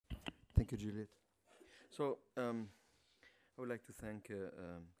Thank you, Juliet. So I would like to thank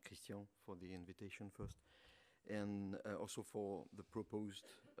Christian for the invitation first, and also for the proposed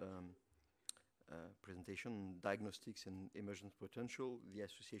presentation, Diagnostics and Emergence Potential. The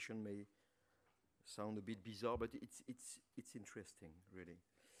association may sound a bit bizarre, but it's interesting, really.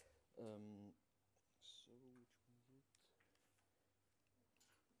 So which one is it?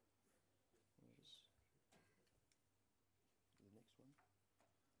 Where's the next one?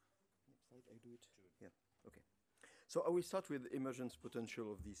 Next slide, I do it? Yeah, okay. So I will start with emergence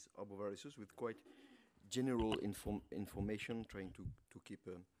potential of these arboviruses with quite general information, trying to keep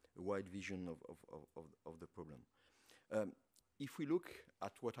a wide vision of the problem. If we look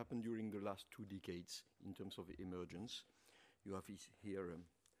at what happened during the last 2 decades in terms of emergence, you have here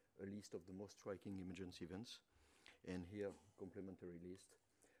a list of the most striking emergence events, and here complementary list.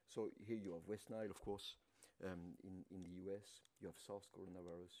 So here you have West Nile, of course, in the US. You have SARS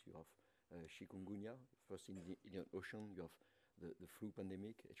coronavirus. You have chikungunya, first in the Indian Ocean. You have the flu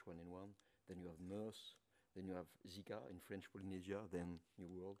pandemic, H1N1. Then you have MERS. Then you have Zika in French Polynesia, then New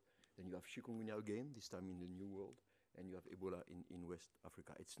World. Then you have chikungunya again, this time in the New World. And you have Ebola in West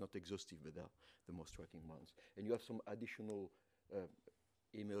Africa. It's not exhaustive, but they're the most striking ones. And you have some additional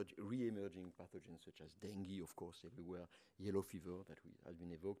re-emerging pathogens, such as dengue, of course, everywhere, yellow fever that has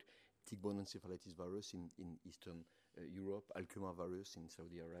been evoked, tick-borne encephalitis virus in Eastern Europe, Alcuma virus in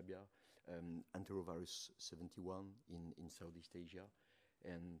Saudi Arabia, enterovirus 71 in Southeast Asia,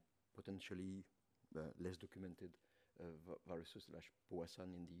 and potentially less documented viruses like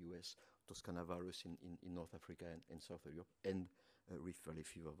Powassan in the US, Toscana virus in North Africa and South Europe, and Rift Valley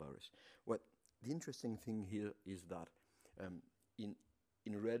fever virus. What the interesting thing here is that in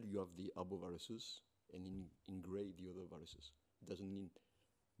red you have the arboviruses, and in gray the other viruses. It doesn't need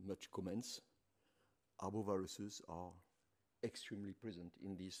much comments. Arboviruses are extremely present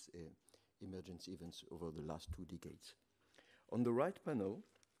in these emergence events over the last 2 decades. On the right panel,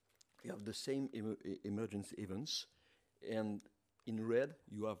 you have the same emergence events, and in red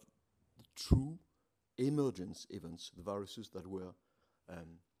you have the true emergence events, the viruses that were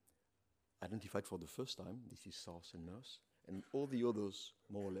identified for the first time. This is SARS and MERS, and all the others,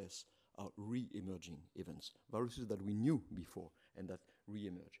 more or less, are re-emerging events, viruses that we knew before and that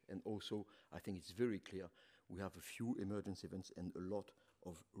re-emerge. And also, I think it's very clear, we have a few emergence events and a lot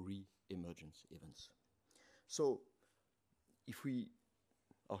of re-emergence events. So, if we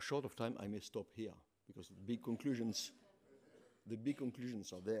are short of time, I may stop here, because the big conclusions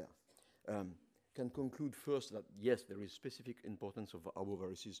are there. Can conclude first that yes, there is specific importance of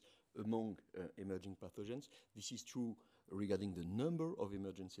arboviruses among emerging pathogens. This is true regarding the number of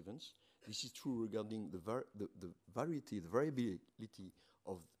emergence events. This is true regarding the variability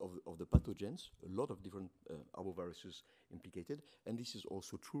of the pathogens, a lot of different arboviruses implicated, and this is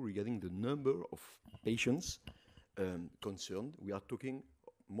also true regarding the number of patients concerned. We are talking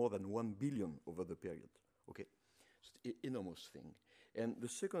more than 1 billion over the period, okay? It's an enormous thing. And the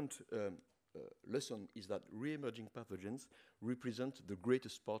second lesson is that re-emerging pathogens represent the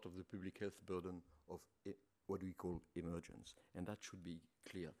greatest part of the public health burden of what we call emergence, and that should be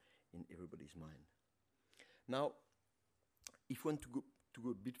clear in everybody's mind. Now, if we want to go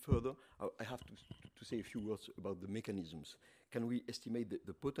a bit further, I have to say a few words about the mechanisms. Can we estimate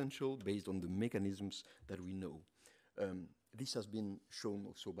the potential based on the mechanisms that we know? This has been shown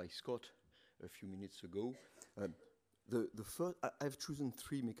also by Scott a few minutes ago. I've chosen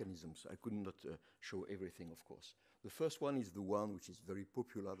 3 mechanisms. I could not show everything, of course. The first one is the one which is very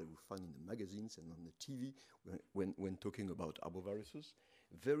popular that we find in the magazines and on the TV when talking about arboviruses.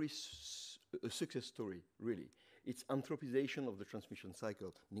 A success story, really. It's anthropization of the transmission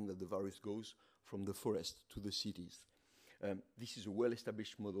cycle, meaning that the virus goes from the forest to the cities. This is a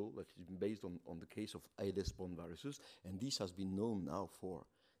well-established model that is based on the case of Aedes-borne viruses, and this has been known now for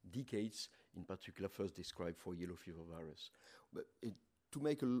decades, in particular first described for yellow fever virus. But to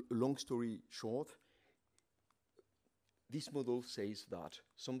make a long story short, this model says that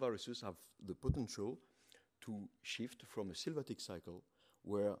some viruses have the potential to shift from a sylvatic cycle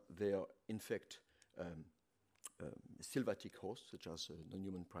where they infect sylvatic hosts, such as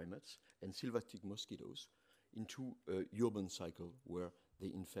non-human primates, and sylvatic mosquitoes, into a urban cycle where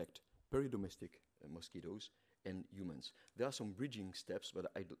they infect peridomestic mosquitoes and humans. There are some bridging steps, but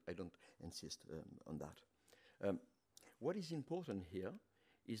I don't insist on that. What is important here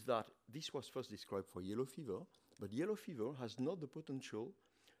is that this was first described for yellow fever, but yellow fever has not the potential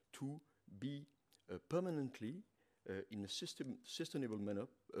to be permanently, in a sustainable manner,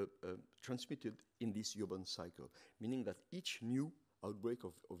 transmitted in this urban cycle, meaning that each new outbreak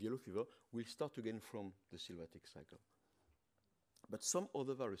of yellow fever will start again from the sylvatic cycle. But some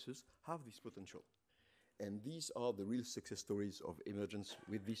other viruses have this potential. And these are the real success stories of emergence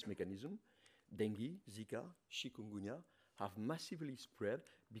with this mechanism. Dengue, Zika, chikungunya have massively spread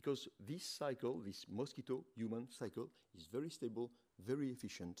because this cycle, this mosquito-human cycle, is very stable, very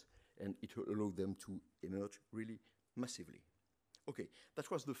efficient, and it will allow them to emerge really massively. Okay, that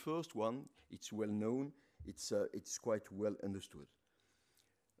was the first one. It's well known. It's quite well understood.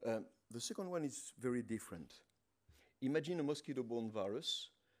 The second one is very different. Imagine a mosquito-borne virus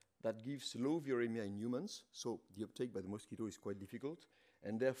that gives low viremia in humans, so the uptake by the mosquito is quite difficult,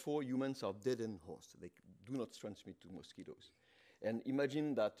 and therefore humans are dead-end hosts. They do not transmit to mosquitoes. And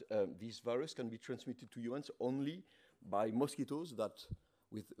imagine that this virus can be transmitted to humans only by mosquitoes that,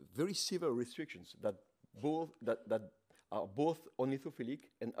 with very severe restrictions, that are both ornithophilic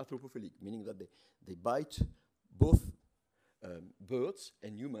and anthropophilic, meaning that they bite both birds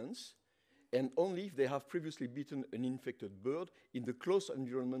and humans, and only if they have previously bitten an infected bird in the close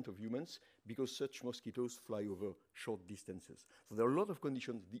environment of humans, because such mosquitoes fly over short distances. So there are a lot of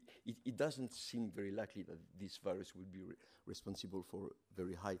conditions. It doesn't seem very likely that this virus will be responsible for a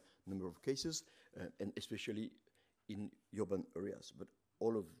very high number of cases, and especially in urban areas. But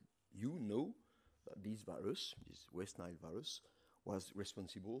all of you know that this virus, this West Nile virus, was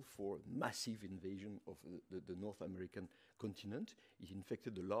responsible for massive invasion of the North American continent. It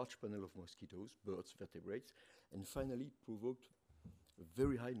infected a large panel of mosquitoes, birds, vertebrates, and finally provoked a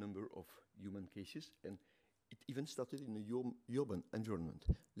very high number of human cases, and it even started in a urban environment.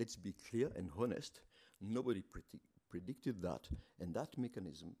 Let's be clear and honest, nobody predicted that, and that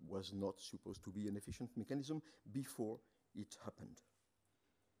mechanism was not supposed to be an efficient mechanism before it happened.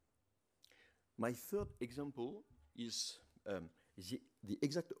 My third example is the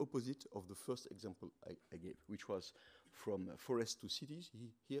exact opposite of the first example I gave, which was from forest to cities.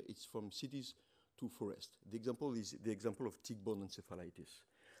 Here it's from cities to forest. The example is the example of tick-borne encephalitis.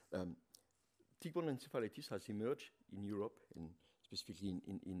 Tick-borne encephalitis has emerged in Europe, and specifically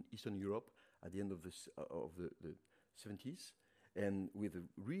in Eastern Europe at the end of the 70s, and with a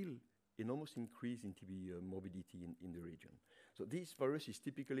real enormous increase in TB morbidity in the region. So this virus is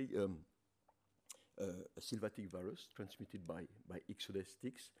typically a sylvatic virus transmitted by Ixodes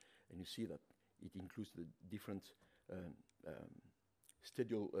ticks, and you see that it includes the different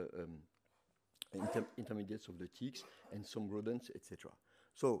stadial intermediates of the ticks and some rodents, etc.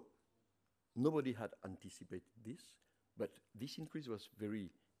 So nobody had anticipated this, but this increase was very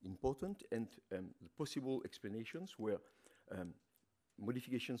important, and the possible explanations were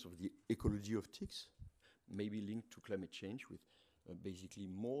modifications of the ecology of ticks, maybe linked to climate change, with basically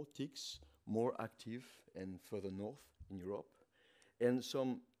more ticks, more active and further north in Europe, and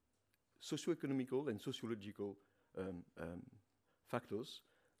some socioeconomical and sociological factors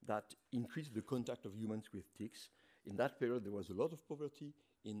that increased the contact of humans with ticks. In that period, there was a lot of poverty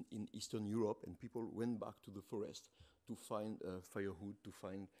in Eastern Europe, and people went back to the forest to find firewood, to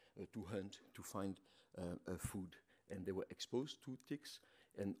hunt, to find food, and they were exposed to ticks,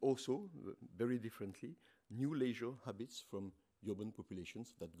 and also, very differently, new leisure habits from urban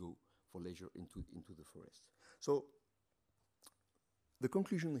populations that go for leisure into the forest. So the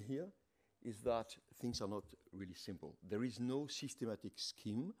conclusion here is that things are not really simple. There is no systematic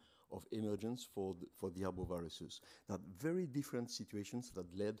scheme of emergence for the arboviruses. There are very different situations that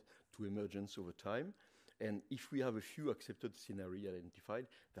led to emergence over time. And if we have a few accepted scenarios identified,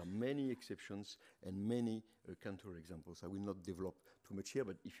 there are many exceptions and many counterexamples. I will not develop too much here,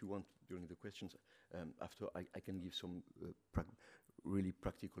 but if you want, during the questions after, I can give some really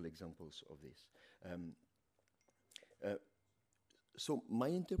practical examples of this. So my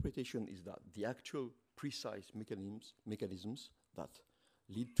interpretation is that the actual precise mechanisms that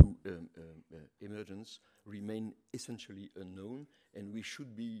lead to emergence remain essentially unknown, and we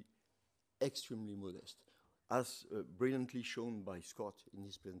should be extremely modest. As brilliantly shown by Scott in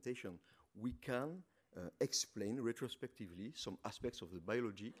his presentation, we can explain retrospectively some aspects of the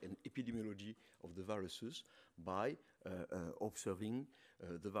biology and epidemiology of the viruses by observing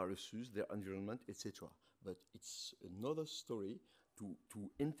the viruses, their environment, etc. But it's another story to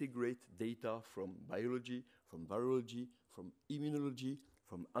integrate data from biology, from virology, from immunology,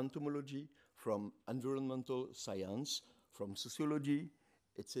 from entomology, from environmental science, from sociology,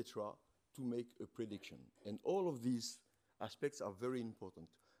 etc., to make a prediction. And all of these aspects are very important.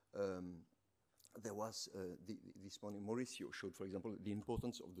 There was, this morning, Mauricio showed, for example, the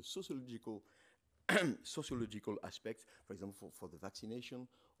importance of the sociological sociological aspects, for example, for the vaccination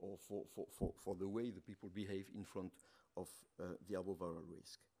or for the way the people behave in front of the arboviral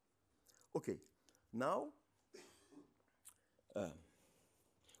risk. Okay, now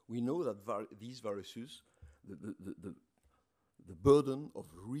we know that these viruses, the the burden of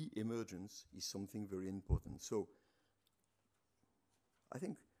re-emergence is something very important. So I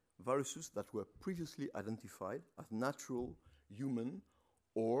think viruses that were previously identified as natural human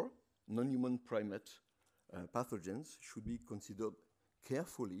or non-human primate pathogens should be considered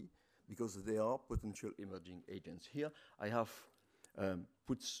carefully because they are potential emerging agents. Here I have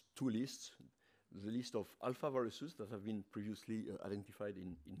put two lists, the list of alpha viruses that have been previously identified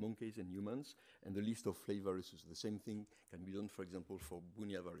in monkeys and humans, and the list of flaviviruses. The same thing can be done, for example, for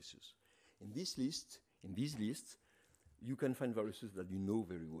Bunia viruses. In these lists, you can find viruses that you know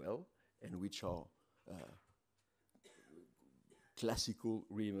very well and which are classical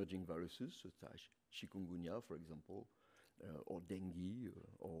re-emerging viruses, such as chikungunya, for example, or dengue,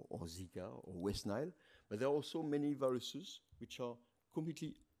 or Zika, or West Nile. But there are also many viruses which are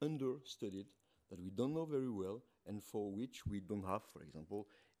completely understudied, that we don't know very well, and for which we don't have, for example,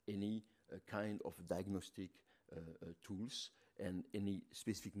 any kind of diagnostic tools and any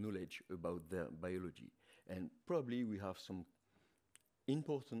specific knowledge about their biology. And probably we have some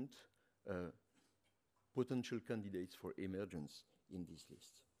important potential candidates for emergence in this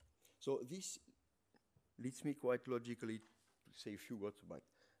list. So this leads me quite logically to say a few words about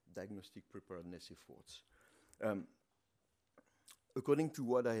diagnostic preparedness efforts. According to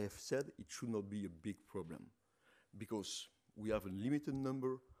what I have said, it should not be a big problem because we have a limited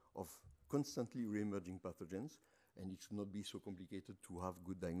number of constantly re-emerging pathogens, and it should not be so complicated to have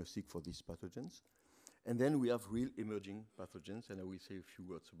good diagnostic for these pathogens. And then we have real emerging pathogens, and I will say a few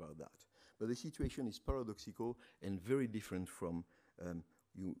words about that. But the situation is paradoxical and very different from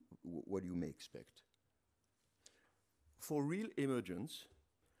what you may expect. For real emergence,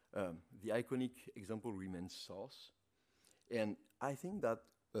 the iconic example remains SARS. And I think that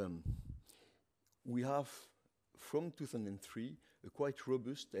we have, from 2003, a quite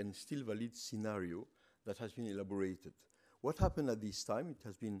robust and still valid scenario that has been elaborated. What happened at this time? It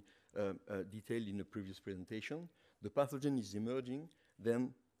has been detailed in a previous presentation. The pathogen is emerging,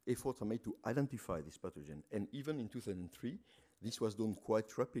 then efforts are made to identify this pathogen. And even in 2003, this was done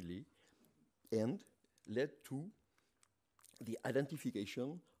quite rapidly and led to the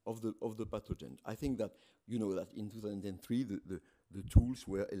identification of the pathogen. I think that you know that in 2003, the tools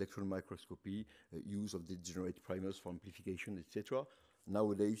were electron microscopy, use of degenerate primers for amplification, etc.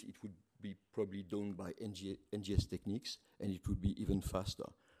 Nowadays, it would be probably done by NGS techniques, and it would be even faster.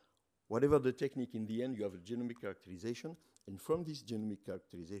 Whatever the technique, in the end, you have a genomic characterization, and from this genomic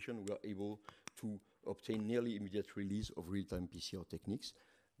characterization, we are able to obtain nearly immediate release of real-time PCR techniques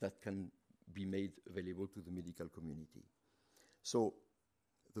that can be made available to the medical community. So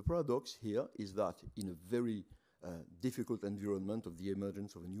the paradox here is that in a very difficult environment of the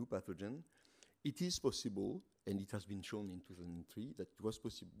emergence of a new pathogen, it is possible, and it has been shown in 2003, that it was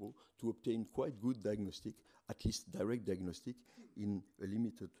possible to obtain quite good diagnostic, at least direct diagnostic, in a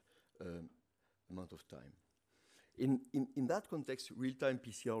limited amount of time. In that context, real-time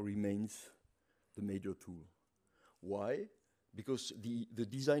PCR remains the major tool. Why? Because the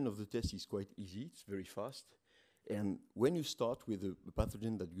design of the test is quite easy, it's very fast, and when you start with a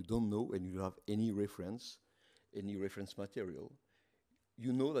pathogen that you don't know and you have any reference material,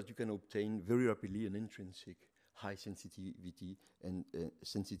 you know that you can obtain very rapidly an intrinsic high sensitivity and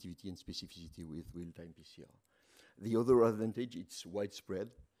specificity with real-time PCR. The other advantage, it's widespread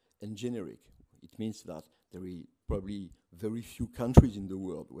and generic. It means that there are probably very few countries in the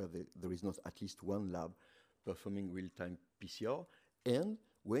world where there is not at least one lab performing real-time PCR. And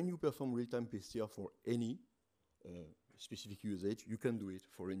when you perform real-time PCR for any specific usage, you can do it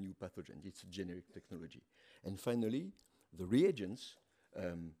for a new pathogen. It's a generic technology. And finally, the reagents,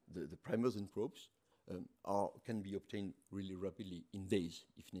 the primers and probes, can be obtained really rapidly in days,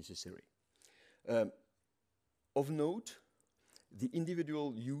 if necessary. Of note, the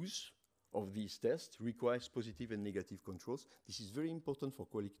individual use of these tests requires positive and negative controls. This is very important for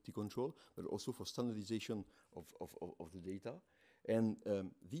quality control, but also for standardization of the data. And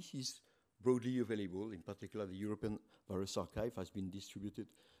this is broadly available. In particular, the European Virus Archive has been distributed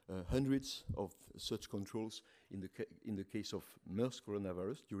hundreds of such controls in the case of MERS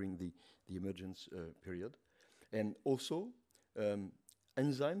coronavirus during the emergence period. And also,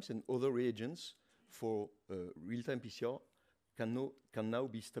 enzymes and other reagents for real-time PCR can now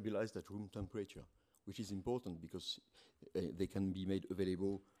be stabilized at room temperature, which is important because they can be made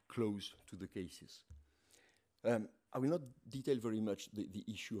available close to the cases. I will not detail very much the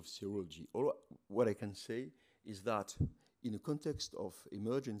issue of serology. All what I can say is that in a context of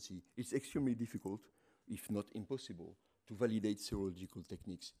emergency, it's extremely difficult, if not impossible, to validate serological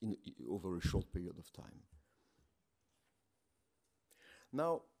techniques over a short period of time.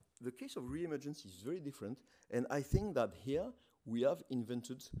 Now, the case of re-emergence is very different, and I think that here we have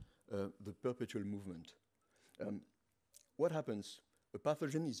invented the perpetual movement. What happens? A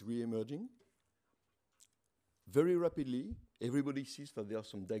pathogen is re-emerging. Very rapidly, everybody sees that there are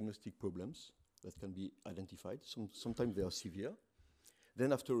some diagnostic problems that can be identified. Sometimes they are severe.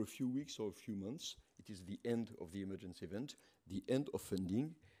 Then after a few weeks or a few months, it is the end of the emergence event, the end of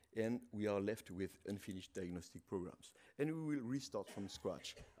funding, and we are left with unfinished diagnostic programs. And we will restart from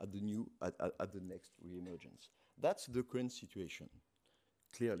scratch at the next re-emergence. That's the current situation,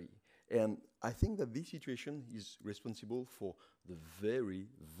 clearly. And I think that this situation is responsible for the very,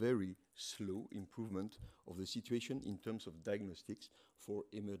 very slow improvement of the situation in terms of diagnostics for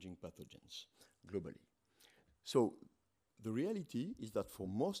emerging pathogens globally. So the reality is that for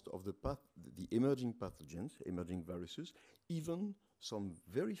most of the emerging pathogens, emerging viruses, even some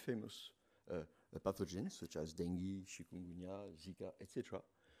very famous pathogens such as dengue, chikungunya, Zika, etc.,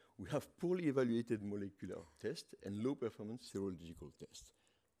 we have poorly evaluated molecular tests and low-performance serological tests.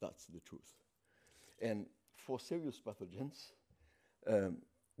 That's the truth. And for serious pathogens,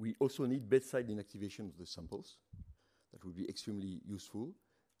 we also need bedside inactivation of the samples. That would be extremely useful.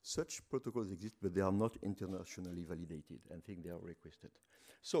 Such protocols exist, but they are not internationally validated. I think they are requested.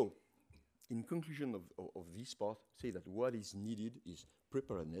 So, in conclusion of this part, say that what is needed is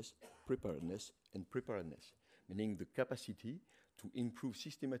preparedness, preparedness, and preparedness, meaning the capacity to improve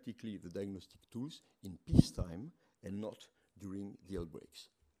systematically the diagnostic tools in peacetime and not during the outbreaks.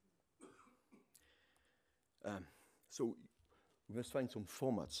 So we must find some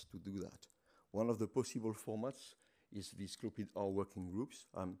formats to do that. One of the possible formats is these CLOPID-R working groups.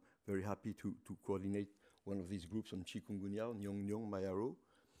 I'm very happy to coordinate one of these groups on chikungunya, Nyong-Nyong, Mayaro.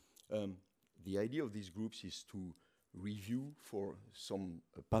 The idea of these groups is to review for some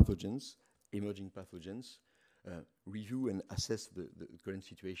pathogens, emerging pathogens, review and assess the current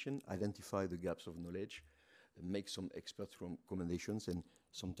situation, identify the gaps of knowledge, make some expert recommendations, and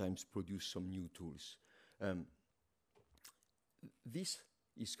sometimes produce some new tools. This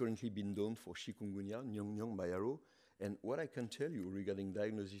is currently being done for chikungunya, Nyong-Nyong, Mayaro, and what I can tell you regarding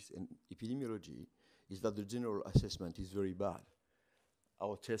diagnosis and epidemiology is that the general assessment is very bad.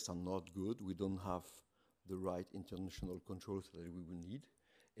 Our tests are not good. We don't have the right international controls that we will need,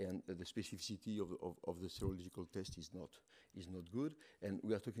 and the specificity of the serological test is not good. And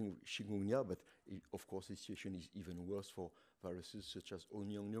we are talking chikungunya, but of course the situation is even worse for viruses such as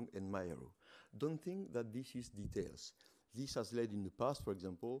Nyong-Nyong and Mayaro. Don't think that this is details. This has led in the past, for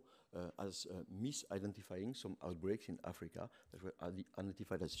example, as misidentifying some outbreaks in Africa that were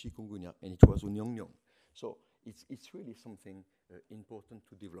identified as chikungunya, and it was Nyong-Nyong. So it's really something important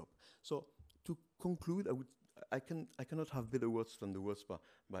to develop. So to conclude, I cannot have better words than the words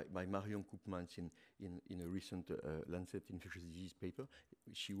by Marion Koopmans in a recent Lancet Infectious Disease paper.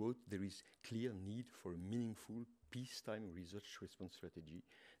 She wrote, there is clear need for a meaningful peacetime research response strategy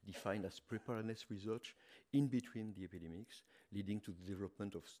defined as preparedness research in between the epidemics, leading to the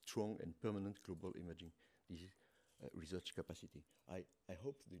development of strong and permanent global emerging disease research capacity. I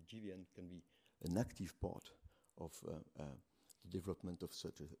hope the GVN can be an active part of the development of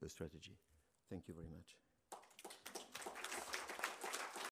such a strategy. Thank you very much.